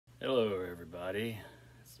Hello everybody,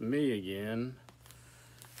 it's me again.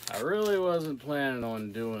 I really wasn't planning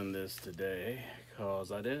on doing this today because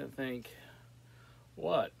I didn't think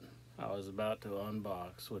what I was about to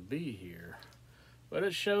unbox would be here. But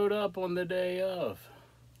it showed up on the day of.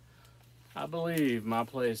 I believe my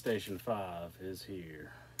PlayStation 5 is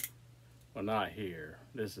here. Well, not here.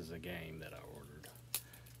 This is a game that I ordered.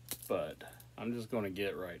 But I'm just going to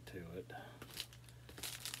get right to it.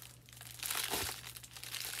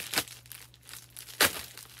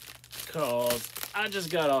 Because I just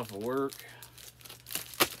got off of work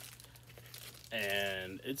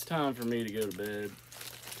and it's time for me to go to bed,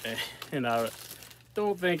 and I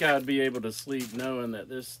don't think I'd be able to sleep knowing that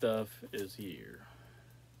this stuff is here.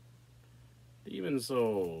 Demon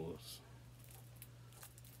Souls.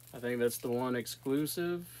 I think that's the one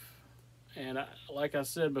exclusive, and like I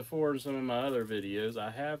said before in some of my other videos,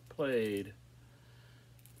 I have played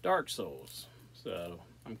Dark Souls, so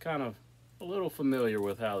I'm kind of a little familiar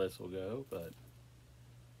with how this will go, but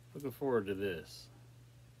looking forward to this.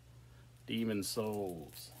 Demon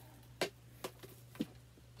Souls.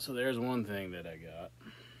 So there's one thing that I got.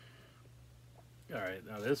 Alright,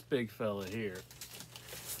 now this big fella here.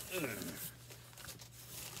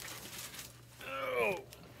 Oh.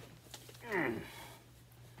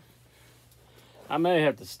 I may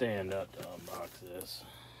have to stand up to unbox this.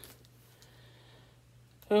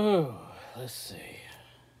 Oh, let's see.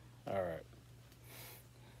 Alright.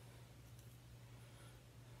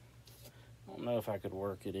 I don't know if I could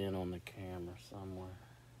work it in on the camera somewhere.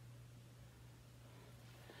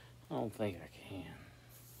 I don't think I can.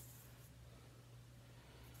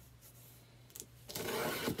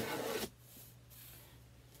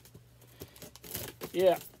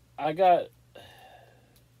 Yeah, I got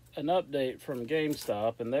an update from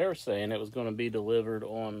GameStop, and they were saying it was going to be delivered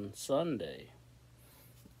on Sunday.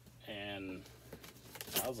 And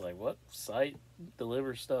I was like, what site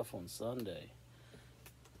delivers stuff on Sunday?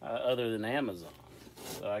 Other than Amazon.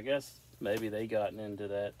 So I guess maybe they gotten into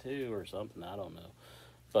that too or something, I don't know.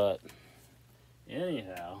 But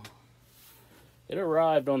anyhow, it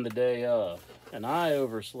arrived on the day of, and I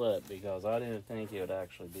overslept because I didn't think it would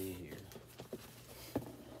actually be here.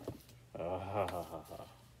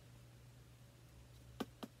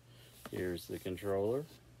 Here's the controller.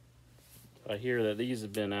 I hear that these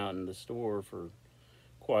have been out in the store for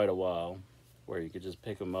quite a while, where you could just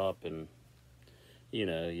pick them up and, you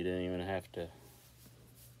know, you didn't even have to,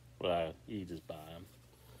 well, you just buy them.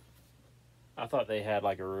 I thought they had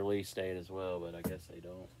like a release date as well, but I guess they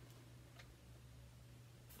don't.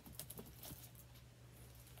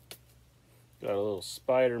 Got a little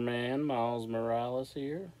Spider-Man, Miles Morales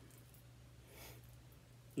here.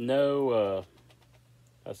 No,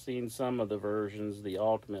 I've seen some of the versions, the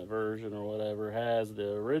Ultimate version or whatever, has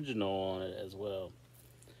the original on it as well.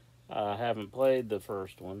 I haven't played the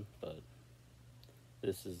first one, but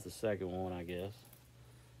this is the second one, I guess.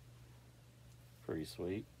 Pretty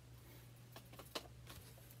sweet.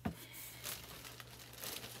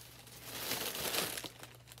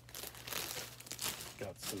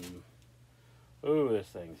 Got some... Ooh, this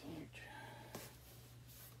thing's huge.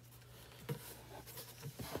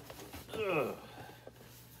 Ugh.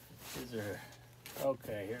 These are...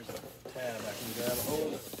 Okay, here's a tab I can grab a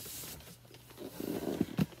hold of.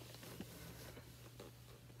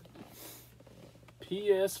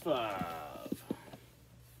 PS5.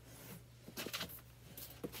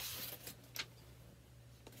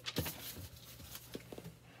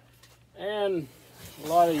 And a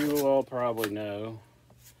lot of you all probably know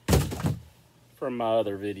from my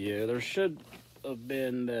other video, there should have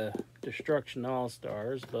been the Destruction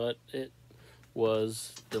All-Stars, but it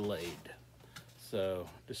was delayed. So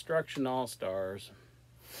Destruction All-Stars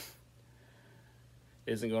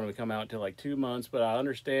isn't going to come out until like 2 months, but I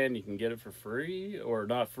understand you can get it for free, or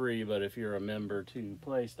not free, but if you're a member to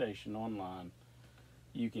PlayStation Online,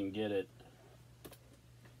 you can get it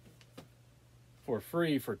for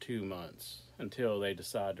free for 2 months until they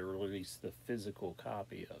decide to release the physical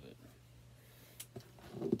copy of it.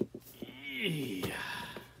 Yeah.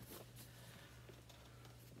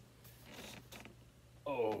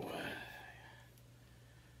 Oh.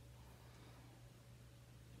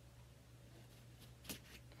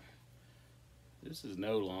 This is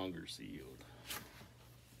no longer sealed.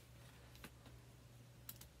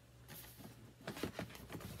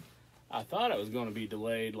 I thought it was going to be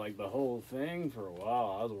delayed like the whole thing for a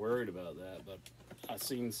while. I was worried about that, but I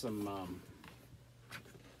seen some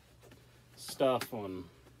stuff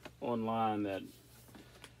online that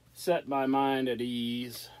set my mind at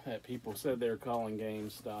ease, that people said they're calling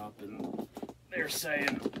GameStop, and they're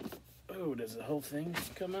saying, oh, does the whole thing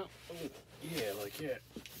come out? Oh, yeah, like that.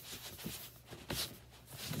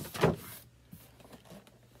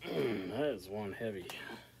 that is one heavy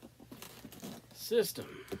system.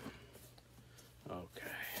 Okay.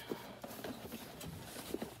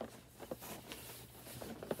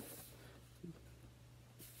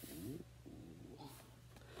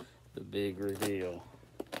 The big reveal.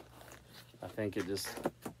 I think it just...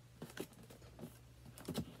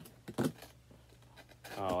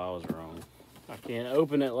 Oh, I was wrong. I can't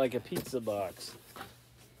open it like a pizza box.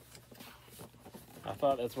 I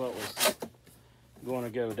thought that's what was going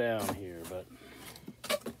to go down here, but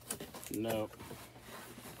nope.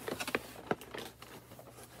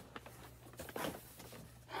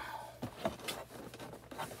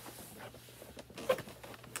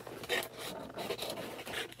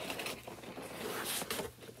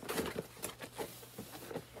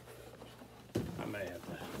 I may have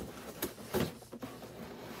to.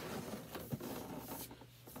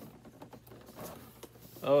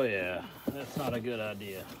 Oh yeah, that's not a good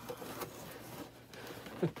idea.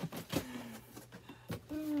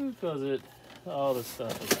 Because all the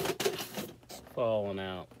stuff is falling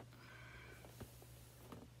out.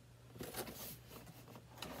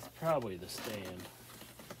 It's probably the stand.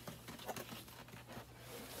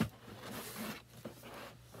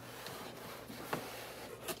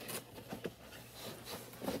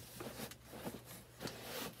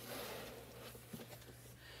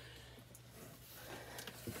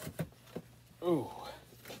 Ooh.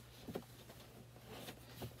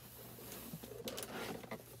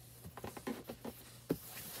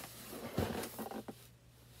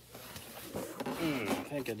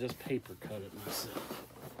 I think I just paper cut it myself.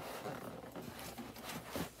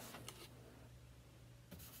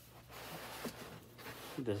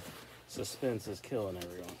 The suspense is killing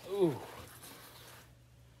everyone. Ooh.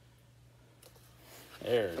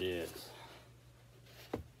 There it is.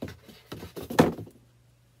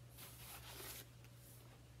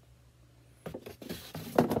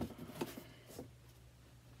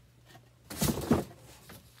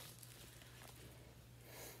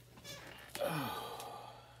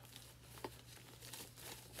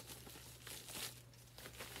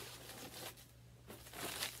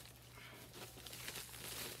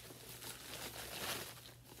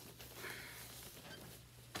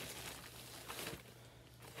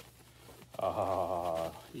 Ah,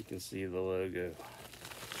 you can see the logo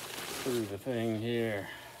through the thing here.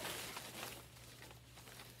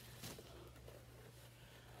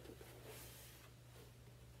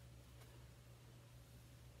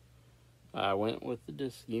 I went with the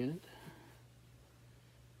disc unit.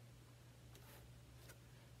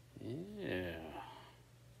 Yeah.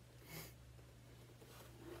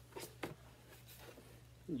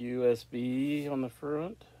 USB on the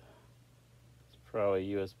front. Probably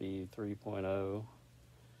USB 3.0.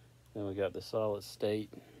 Then we got the solid state.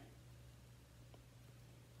 It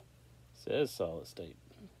says solid state.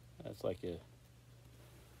 That's like a,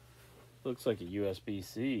 looks like a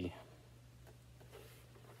USB-C.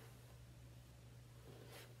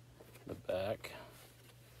 The back.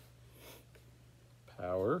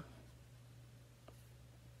 Power.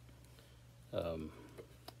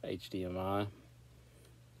 HDMI.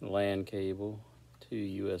 LAN cable. 2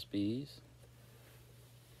 USBs.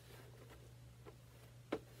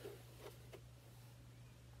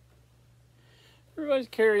 Everybody's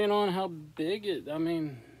carrying on how big it, I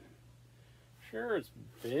mean, sure it's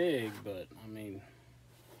big, but I mean,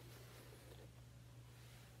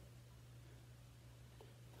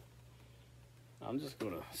 I'm just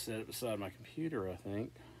going to set it beside my computer, I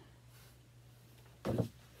think.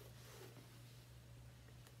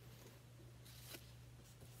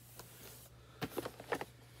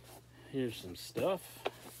 Here's some stuff.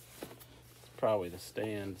 It's probably the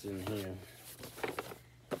stands in here.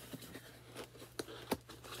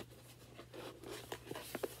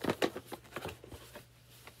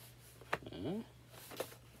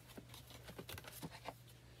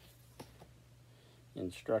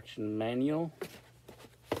 Instruction manual.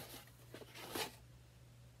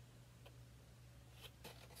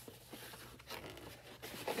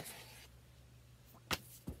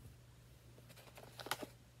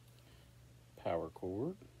 Power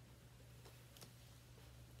cord.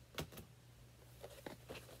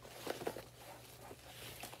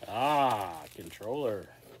 Ah, controller.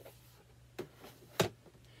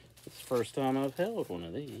 It's the first time I've held one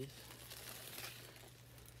of these.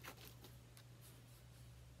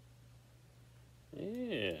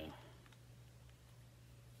 Yeah.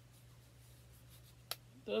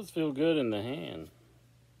 It does feel good in the hand.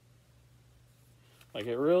 Like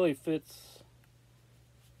it really fits.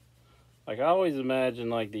 Like I always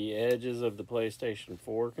imagined like the edges of the PlayStation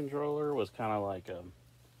 4 controller was kind of like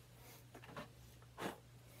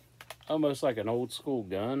almost like an old school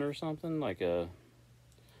gun or something, like a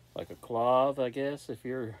cloth, I guess, if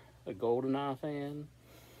you're a GoldenEye fan.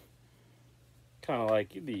 Kind of like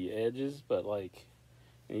the edges, but like,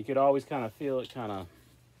 and you could always kind of feel it kind of,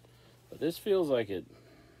 but this feels like it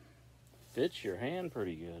fits your hand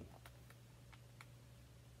pretty good.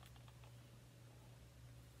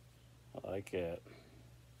 I like that.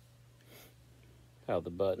 How the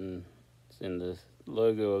button is in the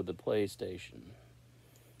logo of the PlayStation.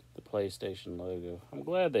 The PlayStation logo. I'm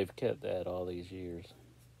glad they've kept that all these years.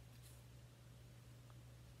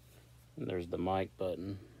 And there's the mic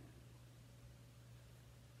button.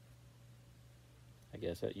 I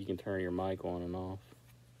guess that you can turn your mic on and off.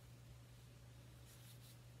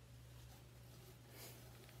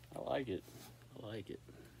 I like it. I like it.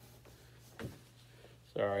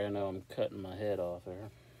 Sorry, I know I'm cutting my head off there.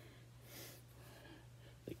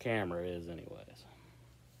 The camera is, anyways.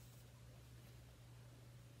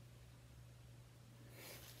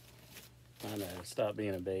 I know, stop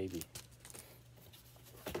being a baby.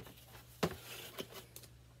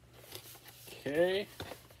 Okay,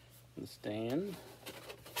 the stand.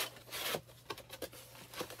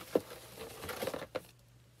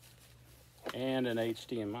 And an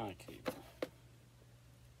HDMI cable.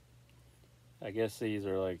 I guess these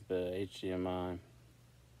are like the HDMI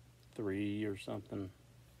 3 or something.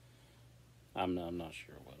 I'm not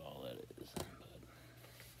sure what all that is. But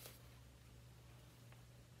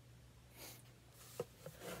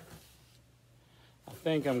I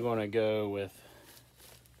think I'm going to go with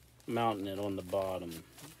mounting it on the bottom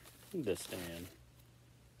of the stand.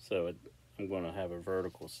 So I'm going to have a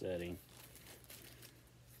vertical setting.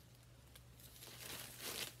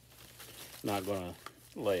 Not going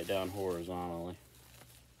to lay it down horizontally.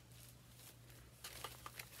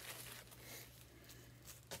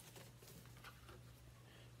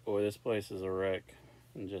 Boy, this place is a wreck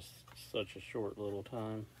in just such a short little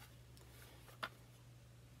time.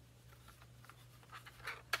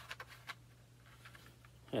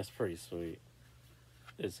 That's pretty sweet.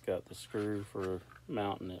 It's got the screw for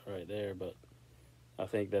mounting it right there, but I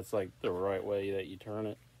think that's like the right way that you turn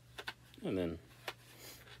it. And then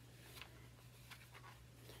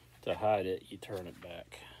to hide it, you turn it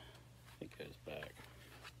back. It goes back.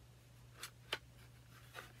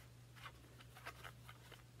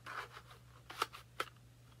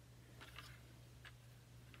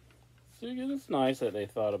 So it's nice that they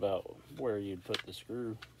thought about where you'd put the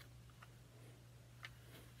screw.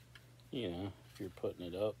 You know, if you're putting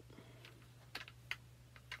it up.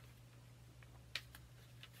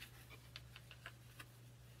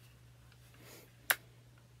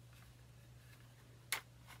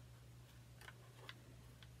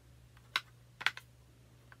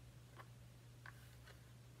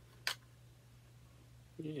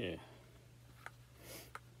 Yeah.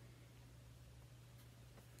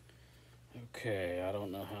 Okay, I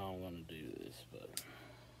don't know how I'm going to do this, but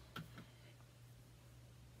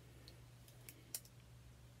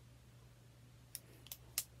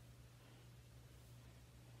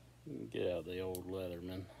get out the old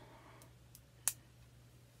Leatherman.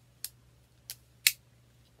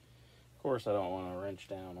 Of course, I don't want to wrench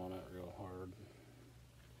down on it real hard.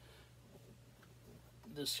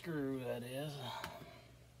 The screw, that is.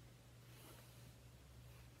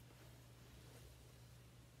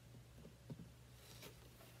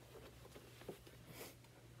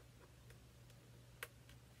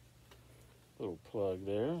 Little plug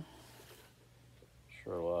there. I'm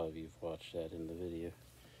sure a lot of you've watched that in the video.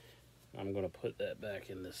 I'm going to put that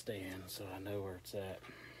back in the stand so I know where it's at.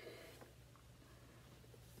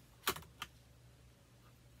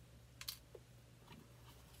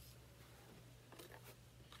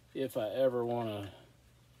 If I ever want to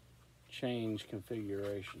change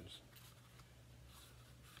configurations.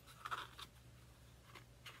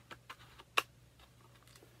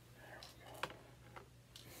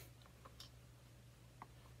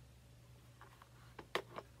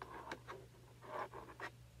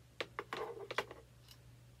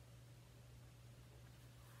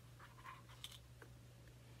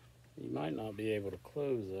 You might not be able to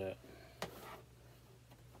close that.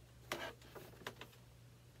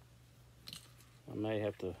 I may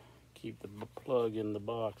have to keep the plug in the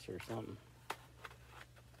box or something.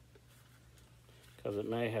 Because it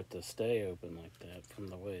may have to stay open like that from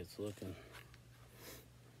the way it's looking.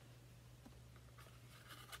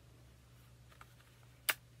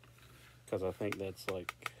 Because I think that's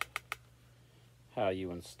like how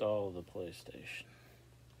you install the PlayStation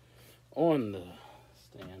on the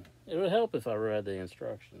stand. It would help if I read the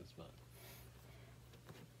instructions, but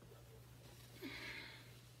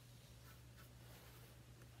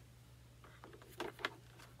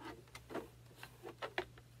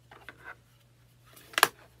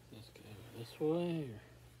way?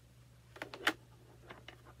 Or...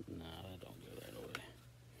 No, that don't go that way.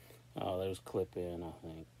 Oh, those clip in, I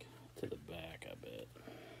think, to the back, I bet.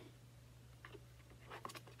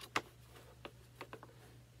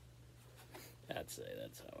 I'd say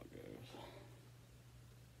that's how it goes.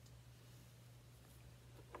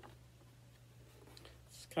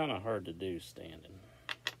 It's kind of hard to do standing.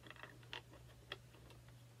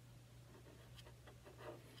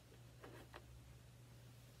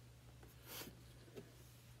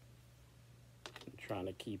 I'm trying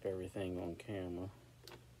to keep everything on camera.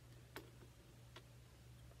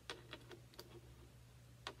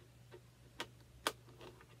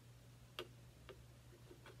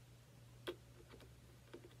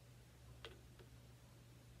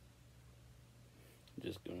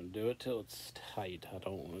 Just gonna do it till it's tight. I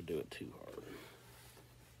don't want to do it too hard.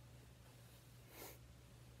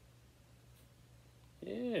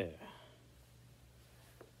 Yeah.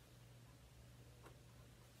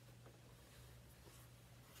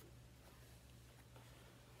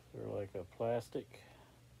 They're like a plastic.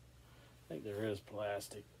 I think there is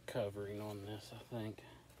plastic covering on this, I think.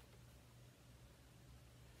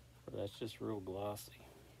 But that's just real glossy.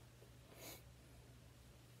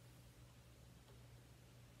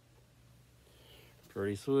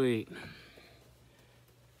 Pretty sweet.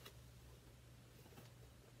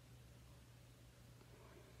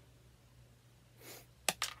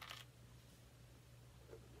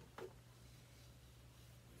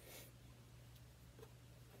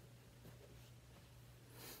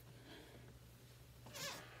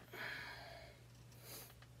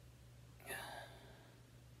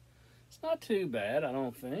 It's not too bad, I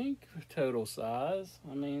don't think, total size.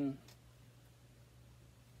 I mean,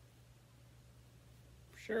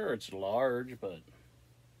 sure, it's large, but I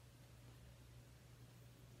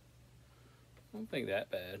don't think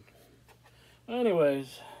that bad.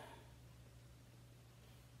 Anyways,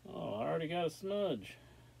 oh, I already got a smudge.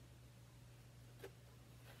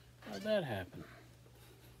 How'd that happen?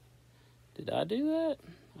 Did I do that?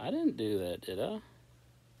 I didn't do that, did I?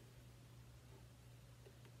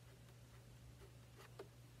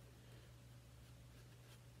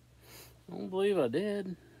 I don't believe I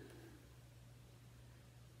did.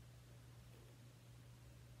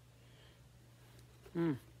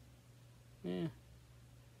 Yeah.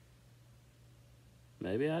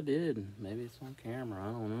 Maybe I did. Maybe it's on camera. I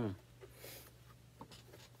don't know.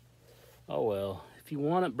 Oh well. If you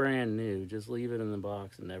want it brand new, just leave it in the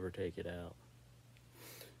box and never take it out.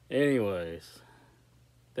 Anyways,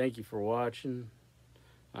 thank you for watching.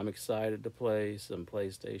 I'm excited to play some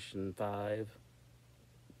PlayStation 5.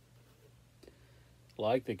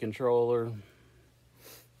 Like the controller.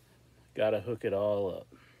 Gotta hook it all up.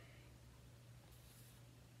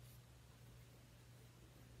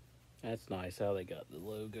 That's nice how they got the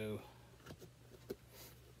logo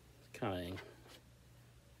kind of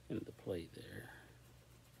in the plate there.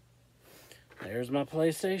 There's my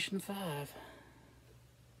PlayStation 5.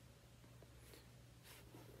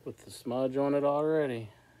 With the smudge on it already.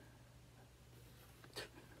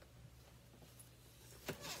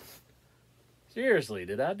 Seriously,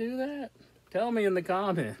 did I do that? Tell me in the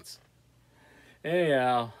comments.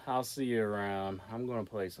 Anyhow, I'll see you around. I'm going to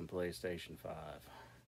play some PlayStation 5.